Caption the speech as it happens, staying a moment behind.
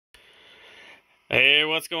Hey,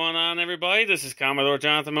 what's going on, everybody? This is Commodore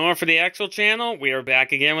Jonathan Miller for the Axel channel. We are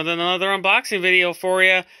back again with another unboxing video for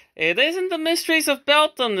you. It isn't the Mysteries of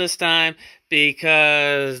Belgium this time,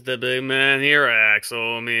 because the big man here,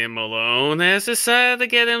 Axel Mean Malone, has decided to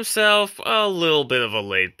get himself a little bit of a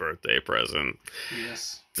late birthday present.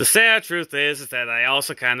 Yes. The sad truth is that I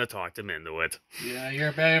also kind of talked him into it. Yeah, you're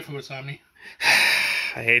a bad influence on me.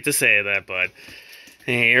 I hate to say that, but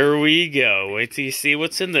here we go. Wait till you see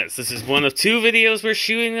what's in this. This is one of two videos we're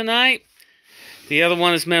shooting tonight. The other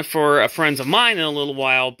one is meant for friends of mine in a little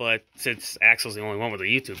while, but since Axel's the only one with a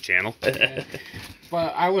YouTube channel.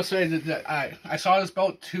 But I will say that I saw this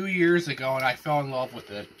belt 2 years ago and I fell in love with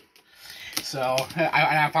it. So,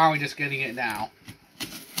 I'm finally just getting it now.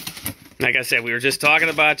 Like I said, we were just talking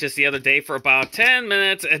about just the other day for about 10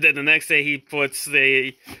 minutes, and then the next day he puts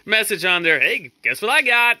the message on there, hey, guess what I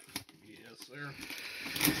got? Yes, sir.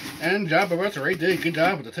 And John Barbarossa did a good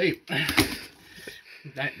job with the tape.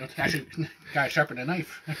 Actually, gotta sharpen the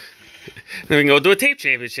knife. Then we can go do a tape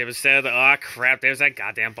championship instead of, oh crap, there's that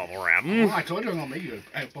goddamn bubble wrap. Oh, I told you I'm gonna make you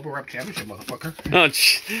a bubble wrap championship, motherfucker. Oh,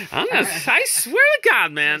 I swear to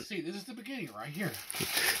God, man. Let's see, this is the beginning right here.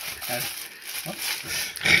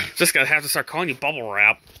 Just gonna have to start calling you bubble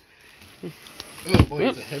wrap. Oh boy,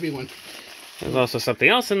 it's a heavy one. There's also something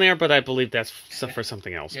else in there, but I believe that's for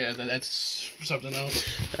something else. Yeah, that's for something else.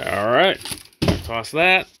 Alright, toss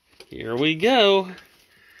that. Here we go.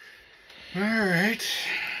 Alright.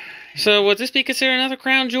 So, would this be considered another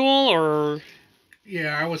crown jewel, or...?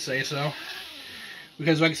 Yeah, I would say so.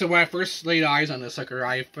 Because, like I said, when I first laid eyes on this sucker,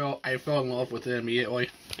 I fell in love with it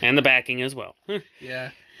immediately. And the backing as well.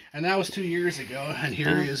 Yeah. And that was 2 years ago, and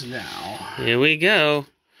here he is now. Here we go.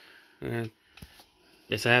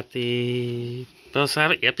 Is that the... Both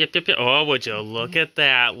have it? Yep. Oh, would you look at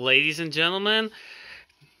that, ladies and gentlemen?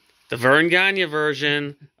 The Verne Gagne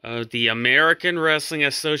version of the American Wrestling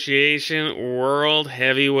Association World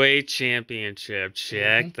Heavyweight Championship.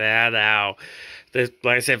 Check that out. Like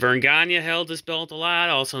I said, Verne Gagne held this belt a lot.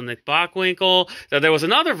 Also, Nick Bockwinkel. There was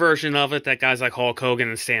another version of it that guys like Hulk Hogan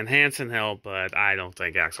and Stan Hansen held, but I don't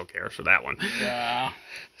think Axel cares for that one. Yeah.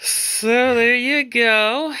 So there you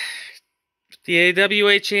go. The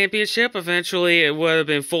AWA Championship, eventually it would have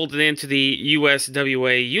been folded into the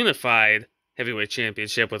USWA Unified Heavyweight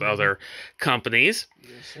Championship with other companies.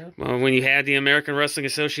 Yes, sir. When you had the American Wrestling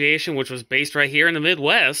Association, which was based right here in the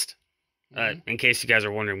Midwest, in case you guys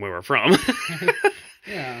are wondering where we're from.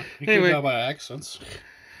 Yeah, you anyway. can tell by accents.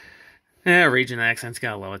 Yeah, region accents,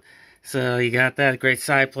 gotta love it. So you got that great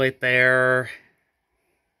side plate there.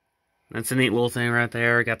 That's a neat little thing right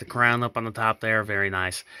there. Got the crown up on the top there, very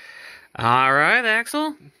nice. All right,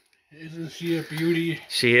 Axel. Isn't she a beauty?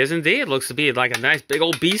 She is indeed. Looks to be like a nice big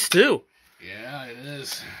old beast too. Yeah, it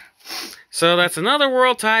is. So that's another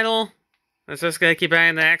world title. That's just gonna keep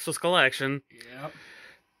adding to Axel's collection. Yep.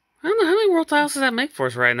 I don't know, how many world titles does that make for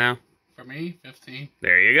us right now? For me, 15.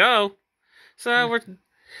 There you go. So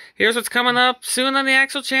here's what's coming up soon on the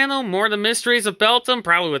Axel channel. More of the Mysteries of Belgium,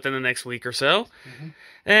 probably within the next week or so.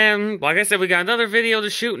 And like I said, we got another video to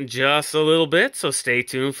shoot in just a little bit, so stay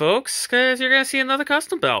tuned, folks, because you're going to see another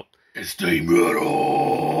custom belt. Stay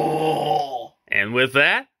metal! And with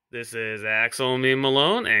that, this is Axel Mean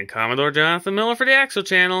Malone and Commodore Jonathan Miller for the Axel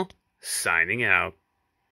channel, signing out.